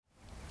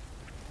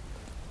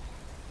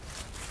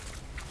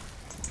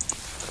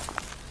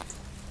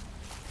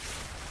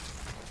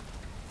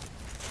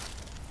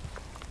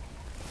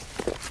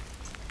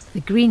The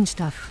green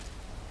stuff.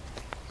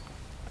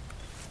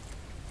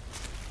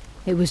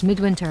 It was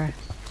midwinter.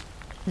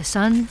 The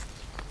sun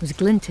was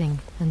glinting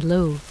and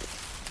low.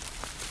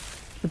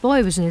 The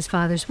boy was in his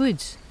father's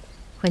woods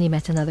when he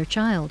met another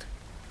child.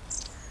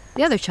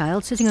 The other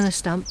child, sitting on a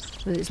stump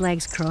with its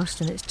legs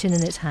crossed and its chin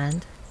in its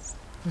hand,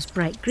 was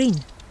bright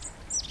green.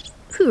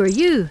 "Who are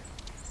you?"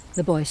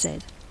 the boy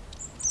said.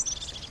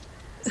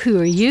 "Who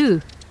are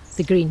you?"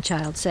 the green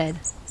child said.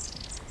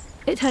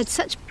 It had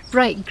such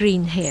bright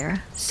green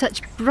hair,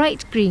 such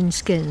bright green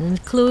skin,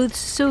 and clothes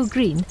so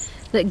green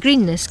that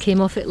greenness came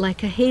off it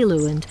like a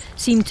halo and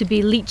seemed to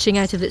be leaching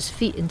out of its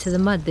feet into the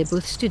mud they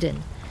both stood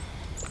in.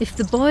 If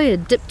the boy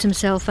had dipped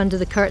himself under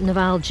the curtain of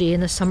algae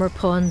in a summer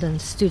pond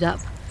and stood up,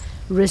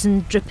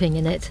 risen dripping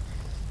in it,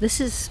 this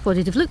is what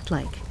it'd have looked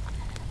like.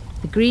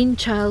 The green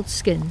child's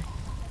skin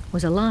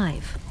was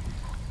alive.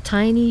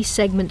 Tiny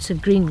segments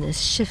of greenness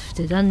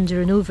shifted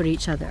under and over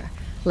each other,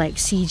 like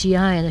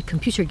CGI in a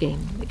computer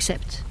game,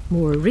 except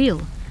more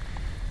real.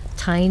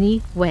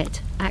 Tiny,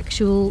 wet,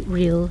 actual,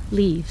 real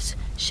leaves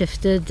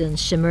shifted and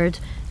shimmered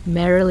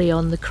merrily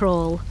on the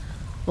crawl,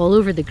 all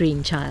over the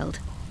green child.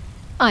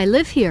 "I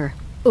live here,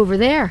 over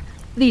there.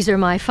 These are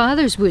my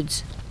father's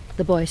woods,"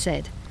 the boy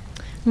said.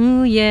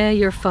 "Oh, yeah,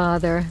 your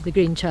father," the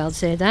green child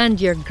said, "and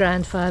your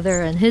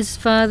grandfather, and his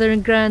father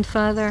and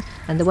grandfather,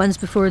 and the ones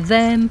before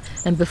them,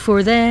 and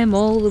before them,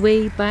 all the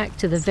way back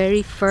to the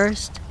very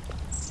first."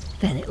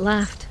 Then it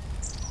laughed.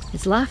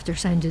 Its laughter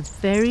sounded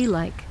very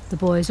like the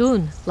boy's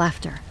own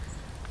laughter.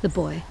 The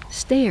boy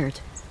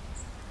stared.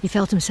 He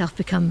felt himself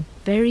become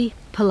very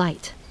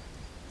polite.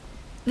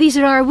 "These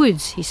are our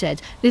woods," he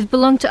said. "They've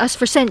belonged to us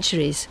for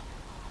centuries."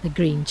 The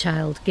green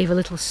child gave a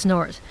little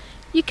snort.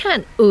 "You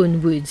can't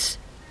own woods,"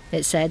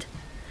 it said.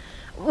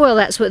 "Well,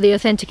 that's what the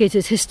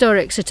authenticated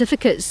historic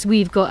certificates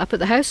we've got up at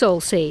the house all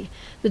say.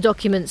 The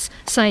documents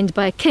signed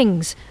by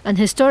kings and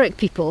historic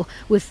people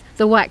with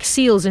the wax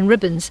seals and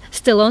ribbons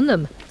still on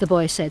them," the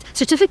boy said.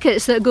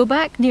 "Certificates that go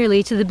back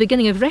nearly to the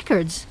beginning of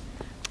records."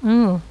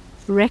 "Oh,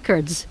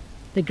 records,"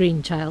 the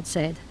green child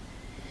said.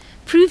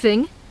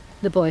 "Proving,"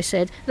 the boy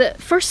said,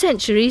 "that for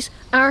centuries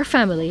our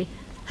family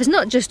has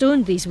not just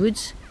owned these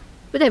woods,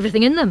 but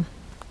everything in them."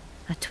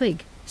 A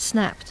twig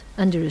snapped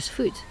under his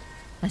foot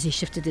as he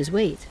shifted his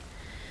weight.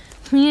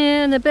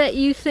 "Yeah, and I bet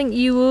you think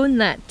you own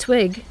that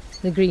twig,"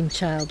 the green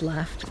child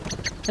laughed.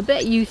 "I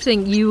bet you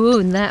think you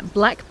own that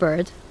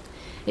blackbird."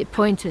 It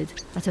pointed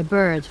at a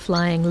bird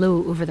flying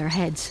low over their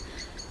heads.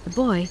 The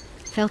boy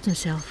felt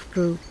himself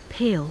grow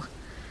pale.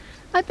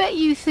 "I bet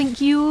you think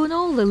you own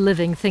all the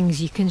living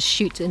things you can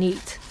shoot and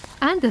eat,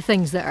 and the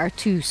things that are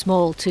too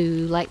small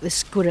to, like the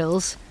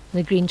squirrels,"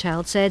 the green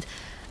child said.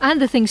 "And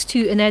the things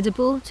too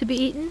inedible to be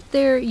eaten,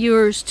 they're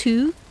yours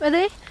too, are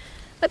they?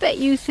 I bet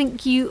you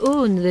think you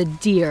own the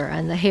deer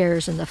and the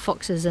hares and the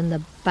foxes and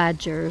the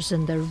badgers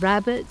and the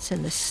rabbits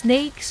and the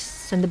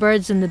snakes and the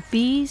birds and the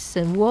bees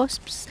and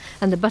wasps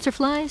and the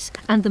butterflies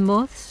and the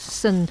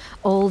moths and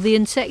all the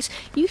insects.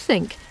 You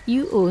think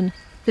you own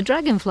the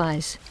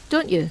dragonflies,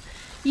 don't you?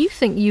 You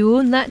think you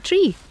own that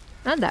tree,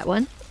 and that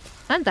one,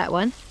 and that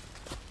one.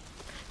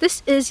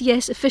 This is,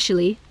 yes,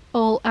 officially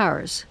all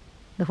ours,"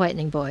 the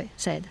whitening boy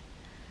said.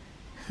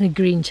 The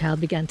green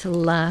child began to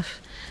laugh.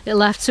 It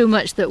laughed so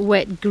much that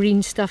wet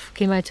green stuff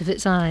came out of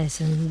its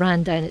eyes and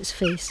ran down its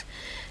face.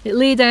 It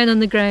lay down on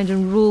the ground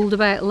and rolled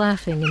about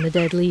laughing in the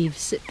dead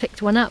leaves. It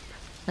picked one up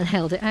and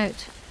held it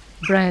out,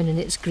 brown in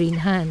its green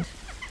hand.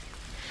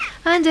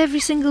 "And every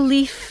single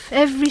leaf,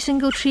 every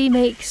single tree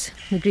makes,"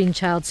 the green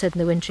child said in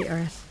the wintry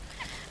earth.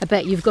 "I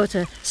bet you've got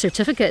a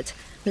certificate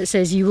that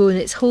says you own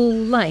its whole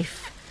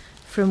life,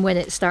 from when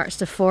it starts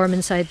to form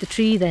inside the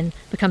tree, then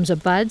becomes a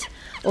bud,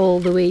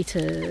 all the way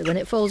to when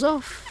it falls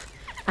off,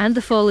 and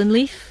the fallen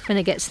leaf when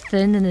it gets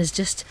thin and is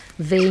just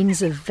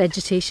veins of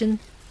vegetation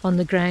on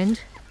the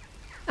ground,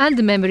 and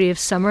the memory of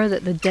summer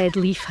that the dead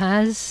leaf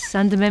has,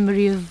 and the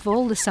memory of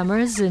all the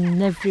summers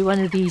in every one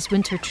of these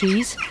winter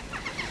trees.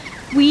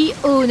 We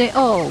own it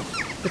all,"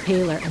 the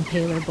paler and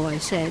paler boy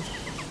said,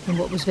 in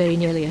what was very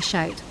nearly a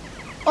shout.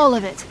 "All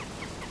of it.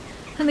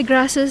 And the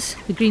grasses,"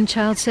 the green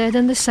child said,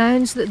 "and the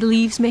sounds that the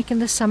leaves make in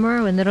the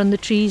summer when they're on the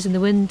trees and the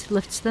wind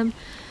lifts them,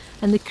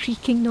 and the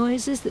creaking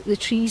noises that the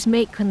trees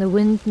make when the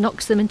wind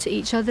knocks them into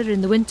each other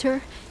in the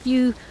winter.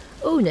 You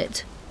own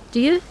it, do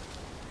you?"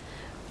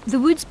 "The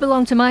woods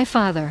belong to my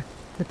father,"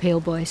 the pale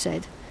boy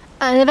said,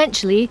 "and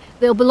eventually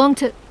they'll belong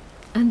to—"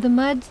 "And the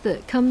mud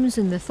that comes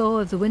in the thaw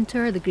of the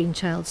winter," the green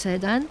child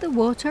said, "and the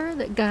water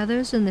that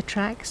gathers in the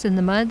tracks in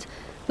the mud,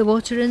 the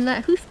water in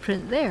that hoof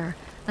print there,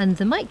 and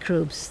the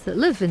microbes that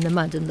live in the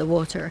mud and the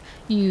water.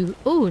 You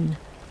own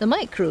the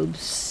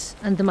microbes,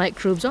 and the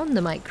microbes on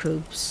the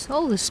microbes,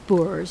 all the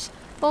spores,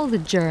 all the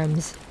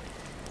germs."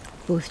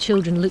 Both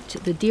children looked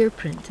at the deer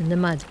print in the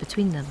mud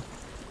between them.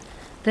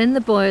 Then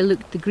the boy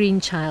looked the green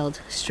child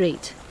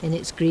straight in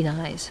its green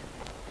eyes.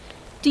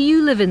 "Do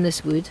you live in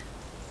this wood?"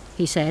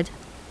 he said.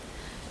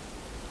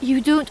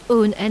 "You don't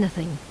own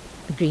anything,"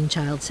 the green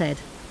child said.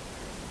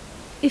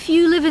 "If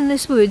you live in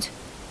this wood,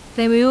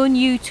 then we own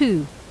you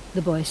too,"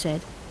 the boy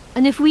said.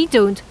 And if we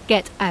don't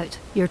get out,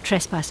 you're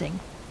trespassing."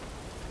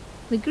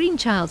 The green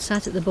child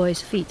sat at the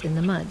boy's feet in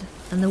the mud,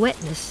 and the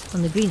wetness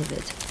on the green of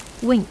it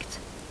winked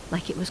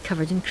like it was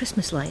covered in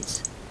Christmas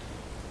lights.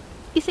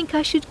 "You think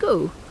I should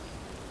go?"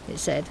 it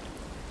said.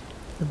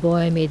 The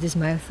boy made his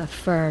mouth a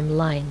firm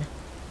line.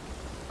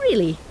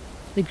 "Really?"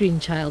 the green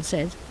child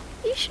said.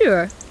 "Are you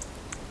sure?"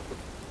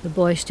 The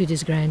boy stood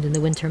his ground in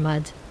the winter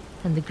mud,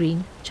 and the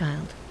green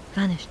child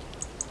vanished.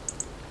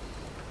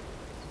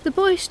 The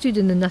boy stood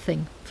in the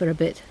nothing for a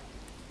bit.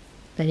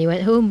 Then he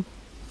went home.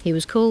 He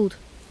was cold.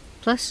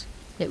 Plus,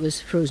 it was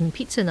frozen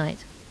pizza night.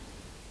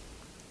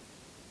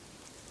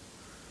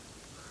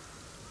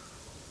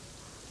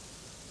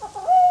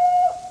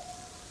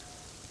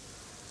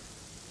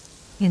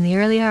 In the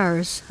early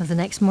hours of the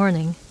next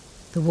morning,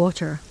 the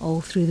water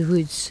all through the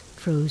woods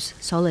froze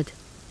solid.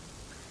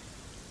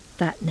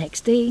 That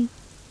next day,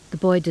 the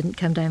boy didn't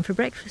come down for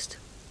breakfast.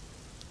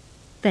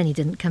 Then he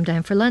didn't come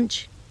down for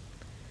lunch.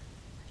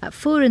 At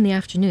 4 in the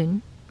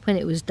afternoon, when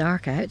it was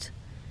dark out,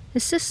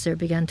 his sister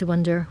began to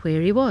wonder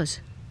where he was.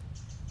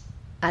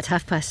 At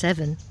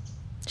 7:30,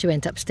 she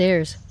went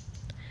upstairs.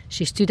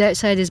 She stood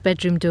outside his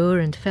bedroom door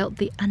and felt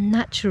the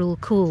unnatural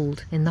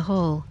cold in the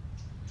hall.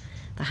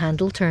 The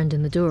handle turned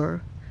in the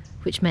door,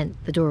 which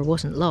meant the door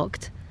wasn't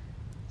locked,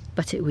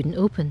 but it wouldn't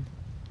open.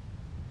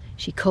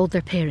 She called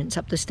their parents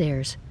up the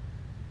stairs.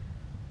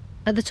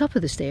 At the top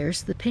of the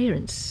stairs, the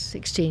parents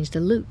exchanged a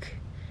look.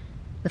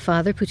 The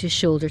father put his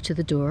shoulder to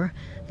the door,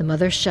 the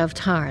mother shoved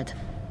hard.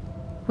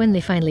 When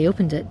they finally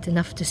opened it,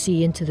 enough to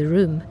see into the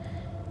room,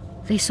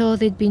 they saw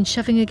they'd been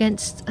shoving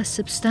against a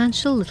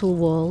substantial little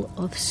wall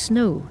of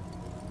snow.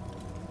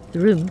 The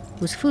room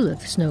was full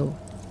of snow.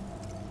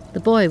 The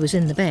boy was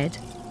in the bed,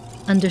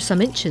 under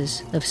some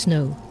inches of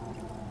snow.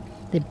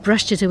 They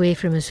brushed it away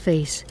from his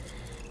face.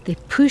 They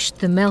pushed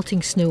the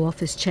melting snow off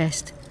his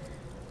chest.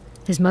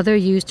 His mother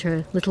used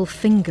her little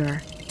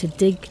finger to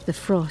dig the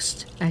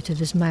frost out of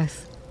his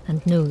mouth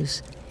and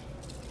nose.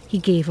 He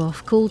gave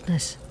off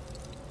coldness.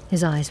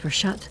 His eyes were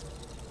shut.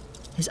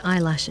 His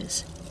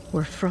eyelashes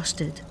were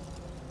frosted.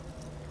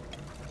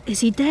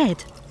 "Is he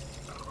dead?"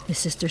 his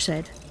sister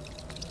said.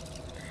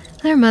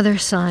 Their mother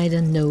sighed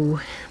and no.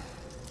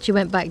 She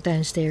went back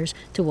downstairs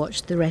to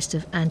watch the rest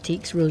of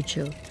Antiques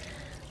Roadshow.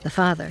 The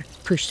father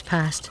pushed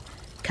past,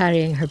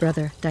 carrying her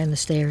brother down the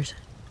stairs.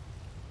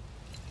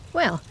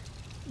 Well,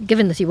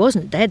 given that he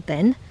wasn't dead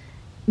then,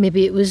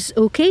 maybe it was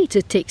okay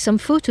to take some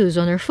photos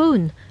on her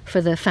phone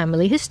for the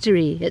family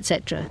history,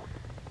 etc.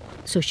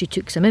 So she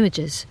took some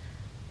images.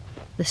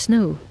 The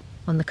snow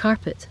on the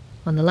carpet,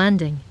 on the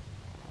landing.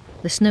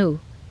 The snow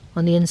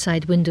on the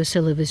inside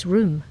windowsill of his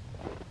room.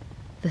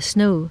 The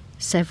snow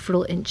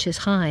several inches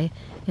high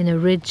in a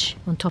ridge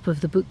on top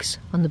of the books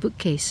on the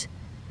bookcase.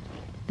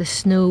 The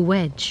snow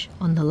wedge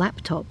on the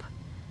laptop.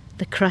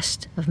 The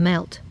crust of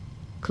melt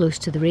close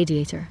to the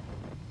radiator.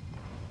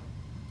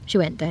 She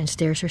went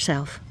downstairs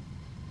herself.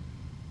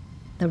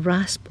 The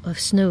rasp of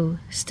snow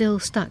still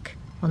stuck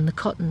on the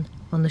cotton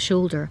on the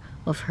shoulder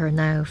of her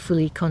now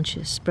fully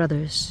conscious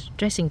brother's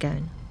dressing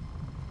gown.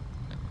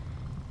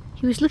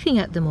 He was looking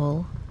at them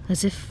all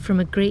as if from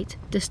a great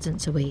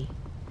distance away.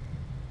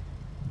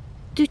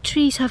 "Do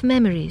trees have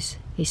memories?"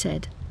 he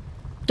said.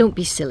 "Don't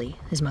be silly,"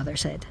 his mother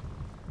said.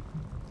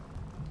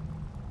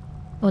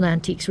 On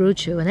Antiques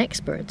Roadshow, an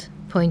expert,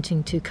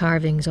 pointing to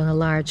carvings on a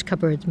large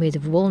cupboard made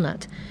of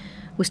walnut,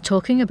 was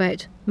talking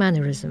about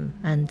mannerism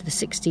and the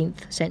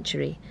 16th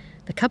century.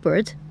 The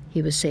cupboard,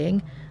 he was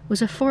saying,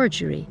 was a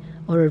forgery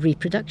or a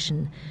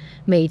reproduction,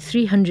 made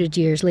 300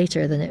 years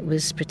later than it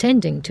was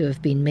pretending to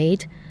have been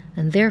made,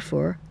 and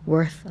therefore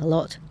worth a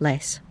lot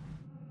less.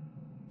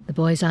 The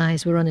boy's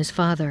eyes were on his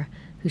father,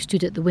 who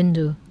stood at the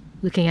window,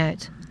 looking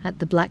out at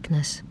the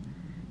blackness.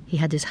 He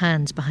had his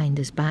hands behind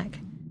his back.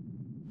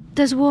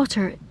 "Does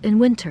water in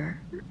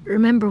winter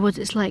remember what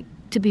it's like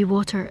to be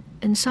water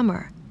in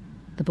summer?"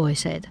 the boy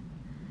said.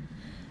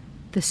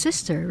 The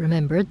sister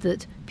remembered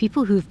that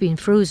people who've been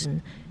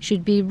frozen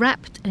should be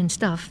wrapped in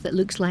stuff that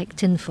looks like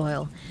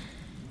tinfoil.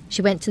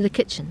 She went to the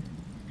kitchen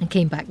and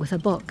came back with a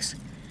box.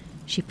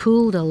 She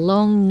pulled a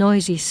long,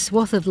 noisy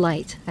swath of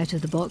light out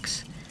of the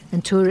box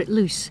and tore it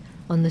loose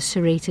on the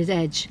serrated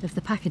edge of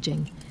the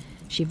packaging.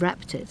 She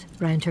wrapped it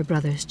round her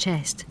brother's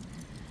chest.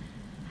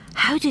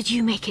 "How did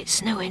you make it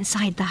snow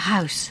inside the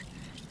house?"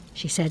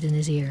 she said in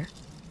his ear.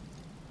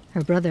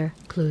 Her brother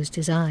closed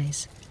his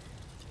eyes.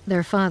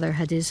 Their father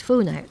had his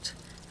phone out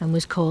and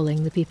was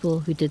calling the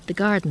people who did the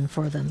garden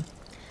for them.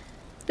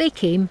 They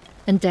came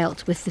and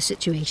dealt with the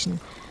situation.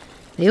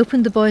 They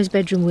opened the boy's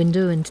bedroom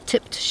window and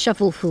tipped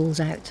shovelfuls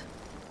out.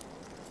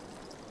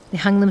 They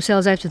hung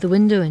themselves out of the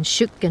window and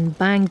shook and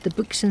banged the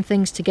books and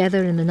things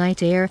together in the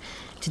night air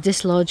to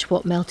dislodge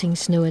what melting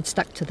snow had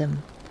stuck to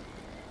them.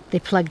 They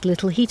plugged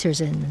little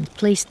heaters in and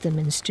placed them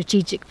in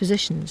strategic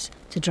positions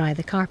to dry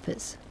the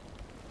carpets.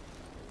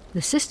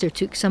 The sister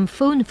took some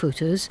phone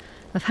photos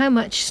of how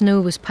much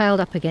snow was piled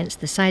up against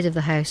the side of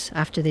the house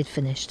after they'd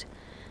finished.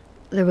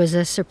 There was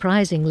a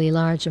surprisingly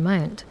large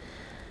amount.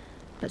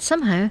 But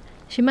somehow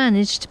She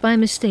managed, by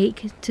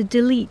mistake, to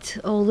delete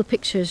all the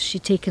pictures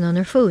she'd taken on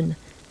her phone.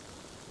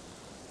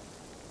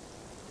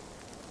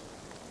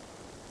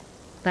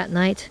 That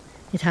night,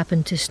 it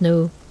happened to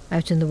snow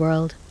out in the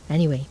world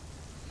anyway.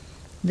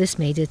 This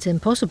made it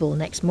impossible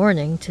next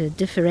morning to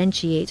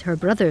differentiate her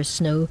brother's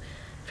snow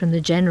from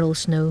the general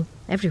snow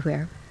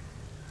everywhere.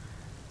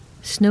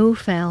 Snow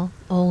fell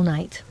all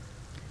night.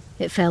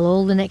 It fell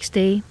all the next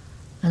day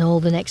and all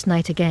the next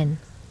night again.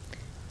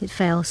 It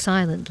fell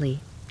silently.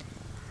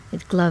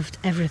 It gloved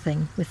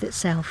everything with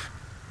itself.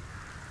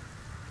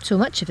 So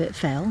much of it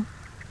fell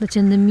that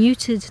in the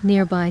muted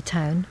nearby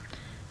town,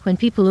 when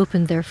people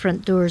opened their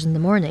front doors in the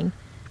morning,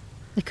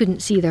 they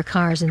couldn't see their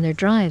cars in their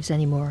drives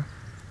anymore.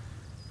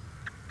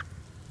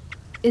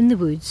 In the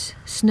woods,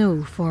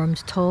 snow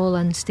formed tall,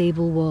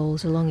 unstable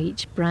walls along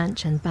each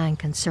branch and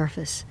bank and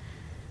surface.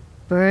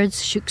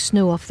 Birds shook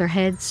snow off their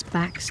heads,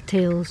 backs,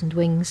 tails and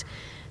wings,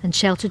 and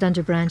sheltered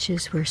under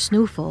branches where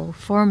snowfall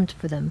formed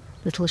for them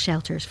little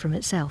shelters from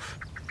itself.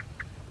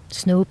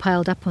 Snow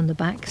piled up on the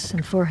backs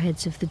and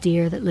foreheads of the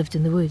deer that lived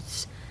in the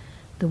woods.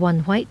 The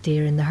one white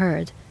deer in the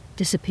herd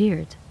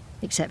disappeared,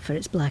 except for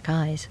its black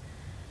eyes.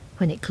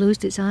 When it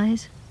closed its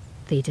eyes,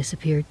 they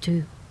disappeared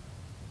too.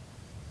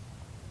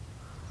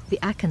 The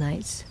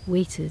aconites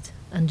waited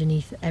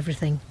underneath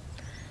everything.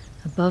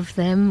 Above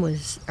them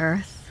was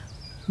earth,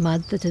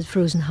 mud that had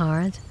frozen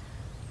hard,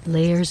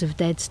 layers of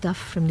dead stuff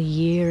from the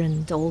year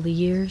and all the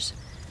years,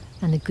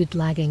 and a good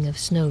lagging of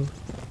snow.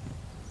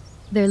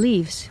 Their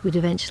leaves would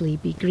eventually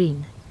be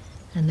green,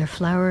 and their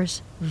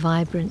flowers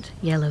vibrant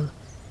yellow.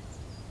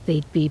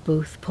 They'd be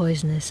both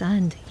poisonous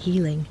and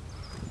healing.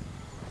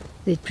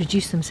 They'd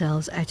produce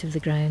themselves out of the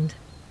ground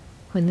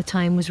when the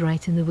time was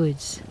right in the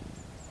woods,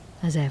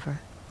 as ever.